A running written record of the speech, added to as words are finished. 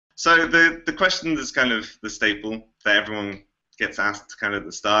So the question that's kind of the staple that everyone gets asked kind of at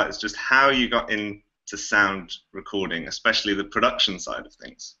the start is just how you got into sound recording, especially the production side of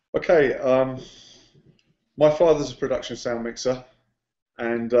things. Okay, my father's a production sound mixer,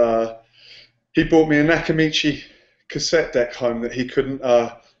 and he bought me a Nakamichi cassette deck home that he couldn't.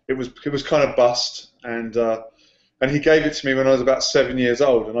 It was kind of bust, and he gave it to me when I was about 7 years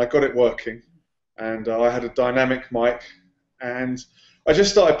old, and I got it working, and I had a dynamic mic, and I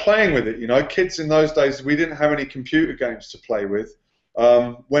just started playing with it. You know, kids in those days, we didn't have any computer games to play with.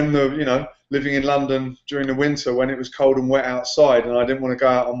 Living in London during the winter when it was cold and wet outside, and I didn't want to go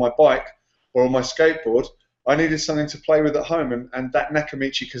out on my bike or on my skateboard, I needed something to play with at home, and that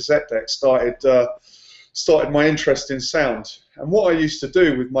Nakamichi cassette deck started my interest in sound. And what I used to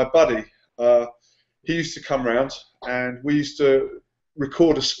do with my buddy, he used to come round, and we used to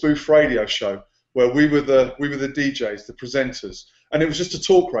record a spoof radio show where we were the DJs, the presenters, and it was just a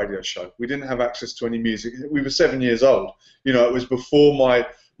talk radio show. We didn't have access to any music. We were 7 years old. You know, it was before my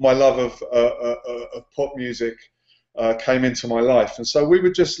love of pop music came into my life, and so we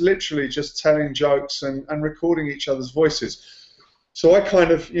were just literally just telling jokes and recording each other's voices. So I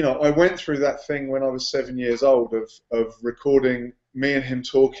kind of, you know, I went through that thing when I was 7 years old of recording me and him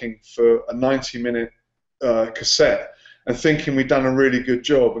talking for a 90-minute cassette and thinking we'd done a really good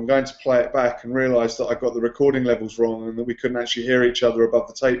job, and going to play it back and realise that I got the recording levels wrong and that we couldn't actually hear each other above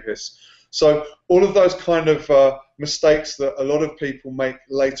the tape hiss. So all of those kind of mistakes that a lot of people make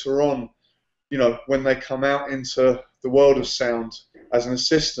later on, you know, when they come out into the world of sound as an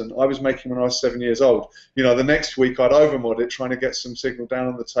assistant, I was making when I was 7 years old. You know, the next week I'd overmod it, trying to get some signal down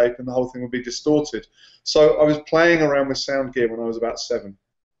on the tape, and the whole thing would be distorted. So I was playing around with sound gear when I was about 7.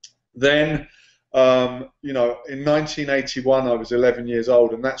 Then, you know, in 1981 I was 11 years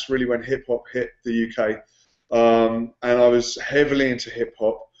old, and that's really when hip-hop hit the UK. And I was heavily into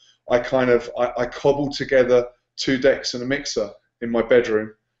hip-hop. I cobbled together 2 decks and a mixer in my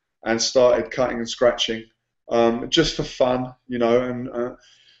bedroom and started cutting and scratching just for fun, you know, and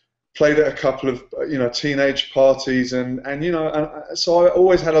played at a couple of, you know, teenage parties, and you know, and so I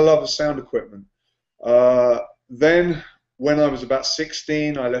always had a love of sound equipment. Then when I was about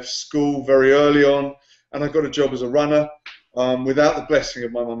 16, I left school very early on, and I got a job as a runner without the blessing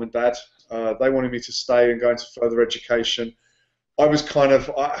of my mum and dad. They wanted me to stay and go into further education. I was kind of,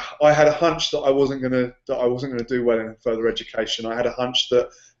 I had a hunch that I wasn't gonna do well in further education. I had a hunch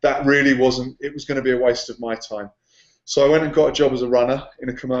that really wasn't, it was going to be a waste of my time. So I went and got a job as a runner in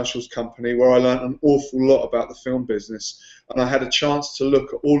a commercials company where I learned an awful lot about the film business, and I had a chance to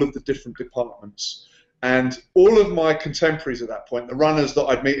look at all of the different departments. And all of my contemporaries at that point, the runners that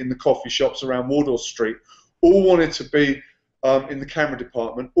I'd meet in the coffee shops around Wardour Street, all wanted to be in the camera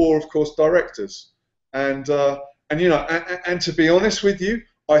department, or of course directors. And you know, and to be honest with you,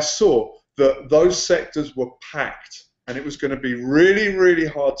 I saw that those sectors were packed, and it was going to be really, really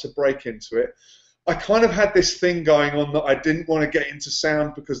hard to break into it. I kind of had this thing going on that I didn't want to get into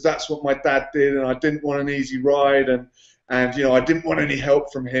sound because that's what my dad did, and I didn't want an easy ride, and you know, I didn't want any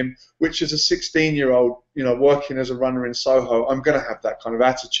help from him, which as a 16-year-old, you know, working as a runner in Soho, I'm going to have that kind of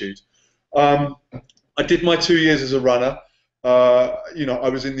attitude. I did my 2 years as a runner. You know, I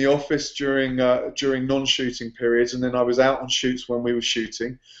was in the office during non-shooting periods, and then I was out on shoots when we were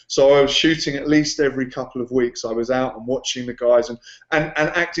shooting. So I was shooting at least every couple of weeks. I was out and watching the guys and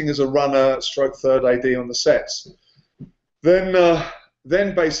acting as a runner stroke third AD on the sets.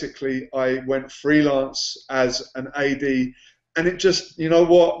 Then basically I went freelance as an AD, and it just, you know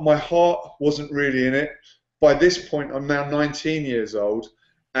what, my heart wasn't really in it. By this point, I'm now 19 years old,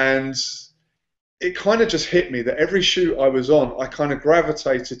 and it kind of just hit me that every shoot I was on, I kind of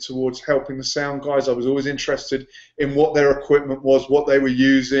gravitated towards helping the sound guys. I was always interested in what their equipment was, what they were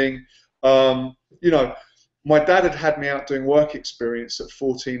using. You know, my dad had me out doing work experience at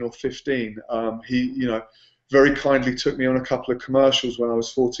 14 or 15. He, you know, very kindly took me on a couple of commercials when I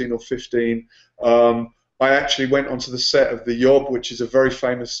was 14 or 15. I actually went onto the set of The Yob, which is a very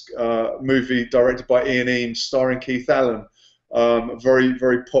famous movie directed by Ian Eames, starring Keith Allen. Very,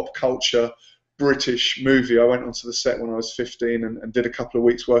 very pop culture British movie. I went onto the set when I was 15 and did a couple of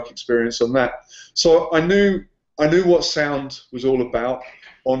weeks work experience on that. So I knew what sound was all about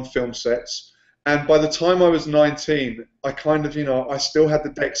on film sets. And by the time I was 19, I kind of, you know, I still had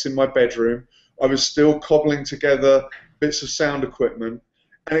the decks in my bedroom. I was still cobbling together bits of sound equipment,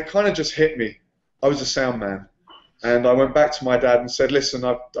 and it kind of just hit me. I was a sound man. And I went back to my dad and said, listen,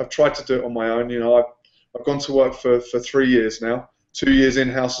 I've tried to do it on my own. You know, I've gone to work for 3 years now. 2 years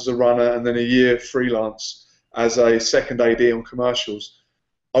in-house as a runner, and then a year freelance as a second AD on commercials.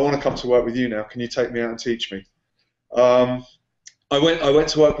 I want to come to work with you now. Can you take me out and teach me? I went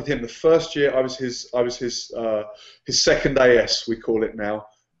to work with him. The first year I was his second AS, we call it now.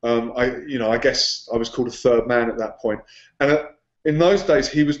 I guess I was called a third man at that point. And in those days,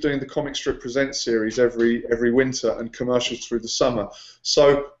 he was doing the Comic Strip Presents series every winter and commercials through the summer.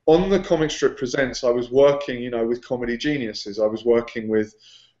 So on the Comic Strip Presents, I was working, with comedy geniuses. I was working with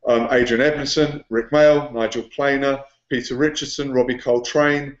Adrian Edmondson, Rick Mayall, Nigel Planer, Peter Richardson, Robbie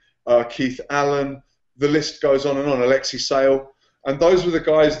Coltrane, Keith Allen. The list goes on and on. Alexei Sale. And those were the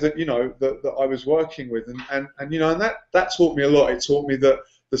guys that that I was working with, and that taught me a lot. It taught me that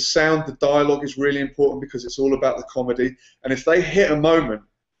the sound, the dialogue is really important because it's all about the comedy. And if they hit a moment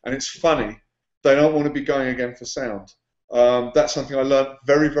and it's funny, they don't want to be going again for sound. That's something I learned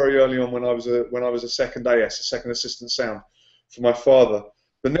very, very early on when I was a second AS, a second assistant sound for my father.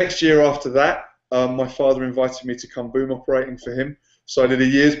 The next year after that, my father invited me to come boom operating for him. So I did a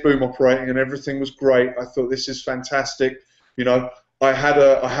year's boom operating, and everything was great. I thought, this is fantastic. I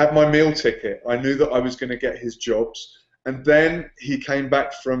had my meal ticket. I knew that I was going to get his jobs. And then he came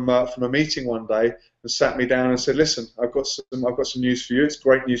back from a meeting one day and sat me down and said, "Listen, I've got some news for you. It's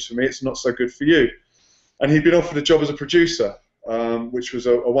great news for me. It's not so good for you." And he'd been offered a job as a producer, which was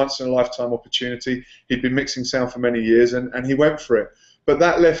a once-in-a-lifetime opportunity. He'd been mixing sound for many years, and he went for it. But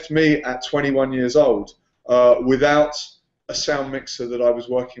that left me at 21 years old without a sound mixer that I was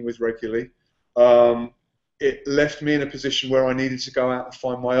working with regularly. It left me in a position where I needed to go out and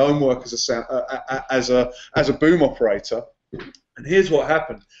find my own work as a boom operator. And here's what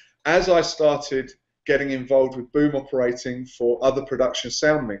happened: as I started getting involved with boom operating for other production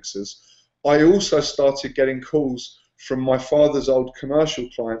sound mixers, I also started getting calls from my father's old commercial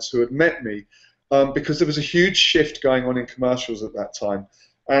clients who had met me, because there was a huge shift going on in commercials at that time,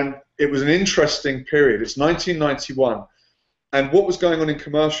 and it was an interesting period. It's 1991. And what was going on in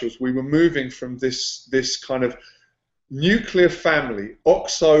commercials, we were moving from this kind of nuclear family,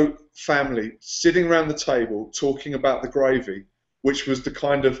 OXO family, sitting around the table talking about the gravy, which was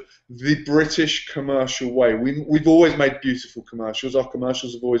the British commercial way. We've always made beautiful commercials. Our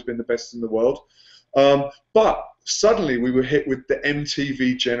commercials have always been the best in the world. But suddenly we were hit with the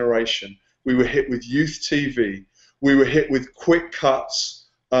MTV generation. We were hit with youth TV. We were hit with quick cuts,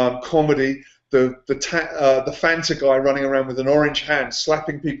 comedy. The Fanta guy running around with an orange hand,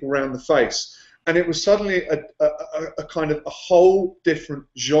 slapping people around the face, and it was suddenly a kind of a whole different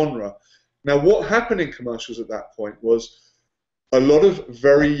genre. Now, what happened in commercials at that point was a lot of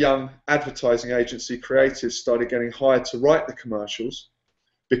very young advertising agency creatives started getting hired to write the commercials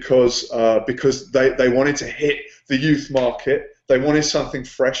because they wanted to hit the youth market. They wanted something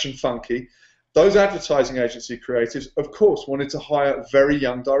fresh and funky. Those advertising agency creatives, of course, wanted to hire very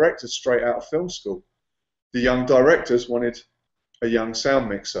young directors straight out of film school. The young directors wanted a young sound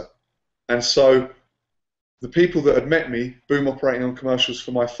mixer. And so the people that had met me boom operating on commercials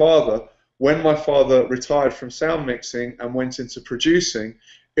for my father, when my father retired from sound mixing and went into producing,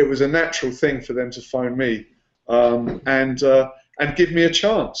 it was a natural thing for them to phone me and give me a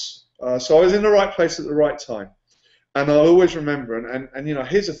chance. So I was in the right place at the right time. And I'll always remember, and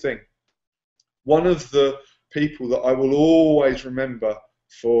here's the thing. One of the people that I will always remember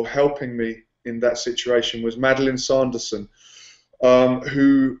for helping me in that situation was Madeline Sanderson,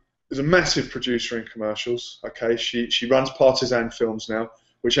 who is a massive producer in commercials. Okay, she runs Partisan Films now,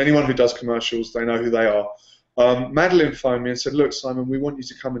 which anyone who does commercials, they know who they are. Madeline phoned me and said, "Look, Simon, we want you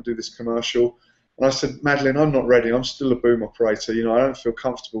to come and do this commercial." And I said, "Madeline, I'm not ready. I'm still a boom operator. I don't feel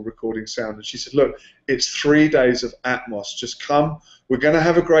comfortable recording sound." And she said, "Look, it's 3 days of Atmos. Just come. We're going to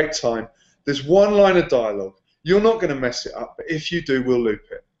have a great time. There's one line of dialogue. You're not going to mess it up, but if you do, we'll loop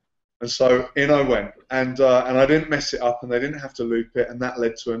it." And so in I went, and I didn't mess it up, and they didn't have to loop it, and that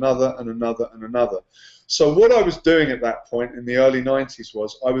led to another and another and another. So what I was doing at that point in the early 90s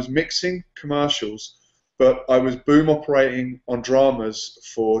was I was mixing commercials, but I was boom operating on dramas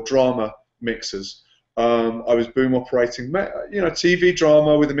for drama mixers. I was boom operating, TV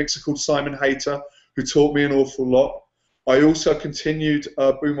drama with a mixer called Simon Hayter, who taught me an awful lot. I also continued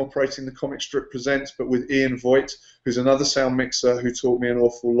boom operating the Comic Strip Presents, but with Ian Voigt, who's another sound mixer who taught me an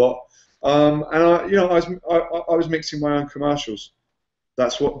awful lot. And I was mixing my own commercials.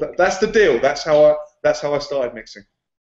 That's the deal. That's how I started mixing.